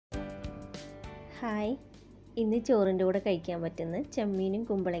Hi, ഇന്ന് ചോറിൻ്റെ കൂടെ കഴിക്കാൻ പറ്റുന്ന ചെമ്മീനും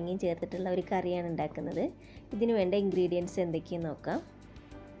കുമ്പളങ്ങയും ചേർത്തിട്ടുള്ള ഒരു കറിയാണ് ഉണ്ടാക്കുന്നത്. ഇതിന് വേണ്ട ഇൻഗ്രീഡിയൻസ് എന്തൊക്കെയെന്ന് നോക്കാം.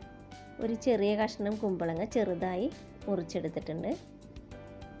 ഒരു ചെറിയ കഷ്ണം കുമ്പളങ്ങ ചെറുതായി മുറിച്ചെടുത്തിട്ടുണ്ട്.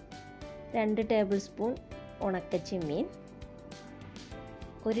 2 ടേബിൾ സ്പൂൺ ഉണക്ക ചെമ്മീൻ,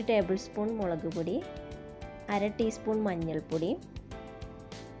 1 ടേബിൾ സ്പൂൺ മുളക് പൊടി, 1/2 ടീസ്പൂൺ മഞ്ഞൾപ്പൊടി,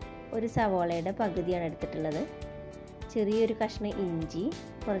 ഒരു സവോളയുടെ പകുതിയാണ് എടുത്തിട്ടുള്ളത്, ചെറിയൊരു കഷ്ണം ഇഞ്ചി,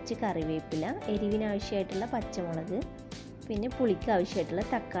 കുറച്ച് കറിവേപ്പില, എരിവിനാവശ്യമായിട്ടുള്ള പച്ചമുളക്, പിന്നെ പുളിക്ക് ആവശ്യമായിട്ടുള്ള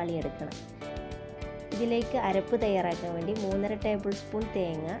തക്കാളി എടുക്കണം. ഇതിലേക്ക് അരപ്പ് തയ്യാറാക്കാൻ വേണ്ടി 3.5 ടേബിൾ സ്പൂൺ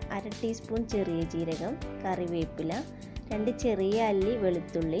തേങ്ങ, 1/2 ടീസ്പൂൺ ചെറിയ ജീരകം, കറിവേപ്പില, 2 ചെറിയ അല്ലി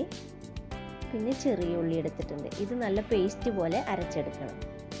വെളുത്തുള്ളി, പിന്നെ ചെറിയ ഉള്ളി എടുത്തിട്ടുണ്ട്. ഇത് നല്ല പേസ്റ്റ് പോലെ അരച്ചെടുക്കണം.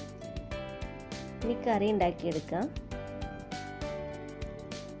 ഇനി കറി ഉണ്ടാക്കിയെടുക്കാം.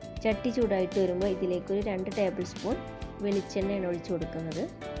 ചട്ടി ചൂടായിട്ട് വരുമ്പോൾ ഇതിലേക്കൊരു 2 ടേബിൾ സ്പൂൺ വെളിച്ചെണ്ണയാണ് ഒഴിച്ചു കൊടുക്കുന്നത്.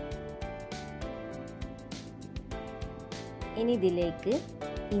 ഇനി ഇതിലേക്ക്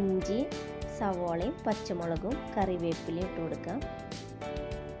ഇഞ്ചി, സവോളയും പച്ചമുളകും കറിവേപ്പിലയും ഇട്ട് കൊടുക്കാം.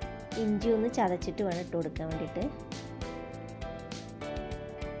 ഇഞ്ചി ഒന്ന് ചതച്ചിട്ട് വേണം ഇട്ട് കൊടുക്കാൻ വേണ്ടിയിട്ട്.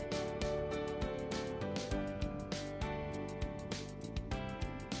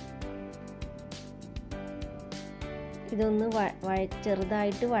 ഇതൊന്ന്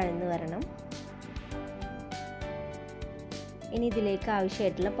ചെറുതായിട്ട് വഴന്ന് വരണം. ഇനി ഇതിലേക്ക്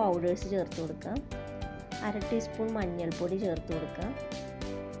ആവശ്യമായിട്ടുള്ള പൗഡേഴ്സ് ചേർത്ത് കൊടുക്കാം. 1/2 ടീസ്പൂൺ മഞ്ഞൾപ്പൊടി ചേർത്ത് കൊടുക്കാം.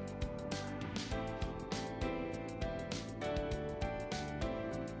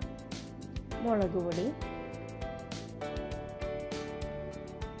 മുളക് പൊടി,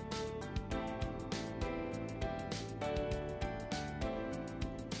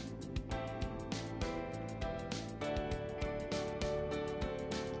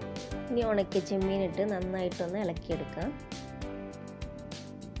 ഇനി ഉണക്ക ചെമ്മീൻ ഇട്ട് നന്നായിട്ടൊന്ന് ഇളക്കിയെടുക്കാം.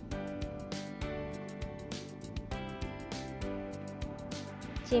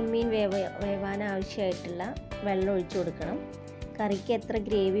 ചെമ്മീൻ വേവാൻ ആവശ്യമായിട്ടുള്ള വെള്ളം ഒഴിച്ചു കൊടുക്കണം. കറിക്ക് എത്ര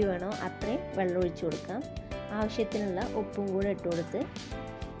ഗ്രേവി വേണോ അത്രയും വെള്ളം ഒഴിച്ചു കൊടുക്കാം. ആവശ്യത്തിനുള്ള ഉപ്പും കൂടെ ഇട്ട് കൊടുത്ത്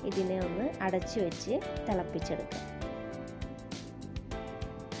ഇതിനെ ഒന്ന് അടച്ചു വെച്ച് തിളപ്പിച്ചെടുക്കാം.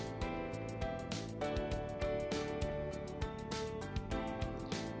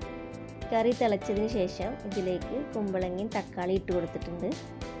 കറി തിളച്ചതിന് ശേഷം ഇതിലേക്ക് കുമ്പളങ്ങയും തക്കാളി ഇട്ട് കൊടുത്തിട്ടുണ്ട്.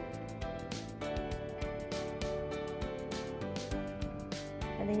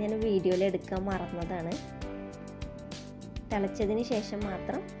 അത് ഞാൻ വീഡിയോയിൽ എടുക്കാൻ മറന്നതാണ്. തിളച്ചതിന് ശേഷം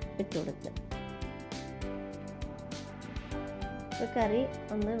മാത്രം ഇട്ട് കൊടുക്കുക. ഇപ്പോൾ കറി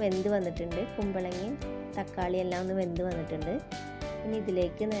ഒന്ന് വെന്ത് വന്നിട്ടുണ്ട്. കുമ്പളങ്ങയും തക്കാളിയും എല്ലാം ഒന്ന് വെന്ത് വന്നിട്ടുണ്ട്. ഇനി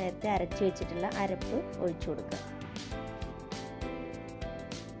ഇതിലേക്ക് നേരത്തെ അരച്ച് വെച്ചിട്ടുള്ള അരപ്പ് ഒഴിച്ചു കൊടുക്കുക.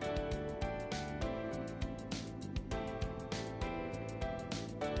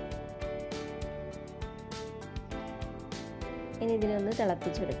 ഇനി ഇതിനൊന്ന്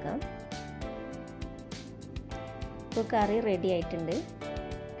തിളപ്പിച്ചെടുക്കാം. ഇപ്പോൾ കറി റെഡി ആയിട്ടുണ്ട്.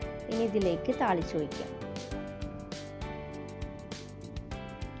 ഇനി ഇതിലേക്ക് താളിച്ച് ഒഴിക്കാം.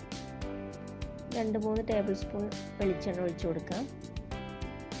 2-3 ടേബിൾ സ്പൂൺ വെളിച്ചെണ്ണ ഒഴിച്ചു കൊടുക്കാം.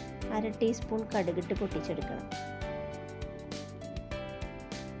 1/2 ടീസ്പൂൺ കടുകിട്ട് പൊട്ടിച്ചെടുക്കണം.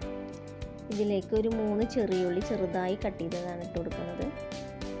 ഇതിലേക്ക് ഒരു 3 ചെറിയ ഉള്ളി ചെറുതായി കട്ട് ചെയ്തതാണ് ഇട്ട് കൊടുക്കുന്നത്.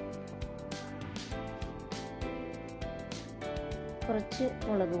 കുറച്ച്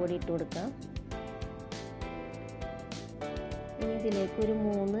മുളക് പൊടി ഇട്ട് കൊടുക്കാം. ഇനി ഇതിലേക്ക് ഒരു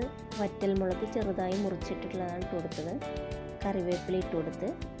 3 വറ്റൽ മുളക് ചെറുതായി മുറിച്ചിട്ടുള്ളതാണ് ഇട്ട് കൊടുത്തത്. കറിവേപ്പില ഇട്ട് കൊടുത്ത്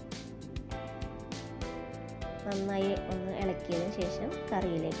നന്നായി ഒന്ന് ഇളക്കിയതിന് ശേഷം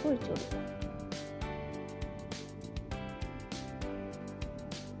കറിയിലേക്ക് ഒഴിച്ചു കൊടുക്കാം.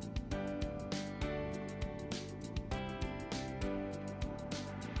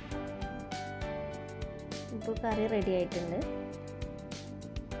 ഇപ്പോൾ കറി റെഡി ആയിട്ടുണ്ട്.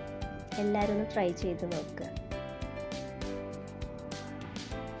 എല്ലാവരും ഒന്ന് ട്രൈ ചെയ്ത് നോക്കുക.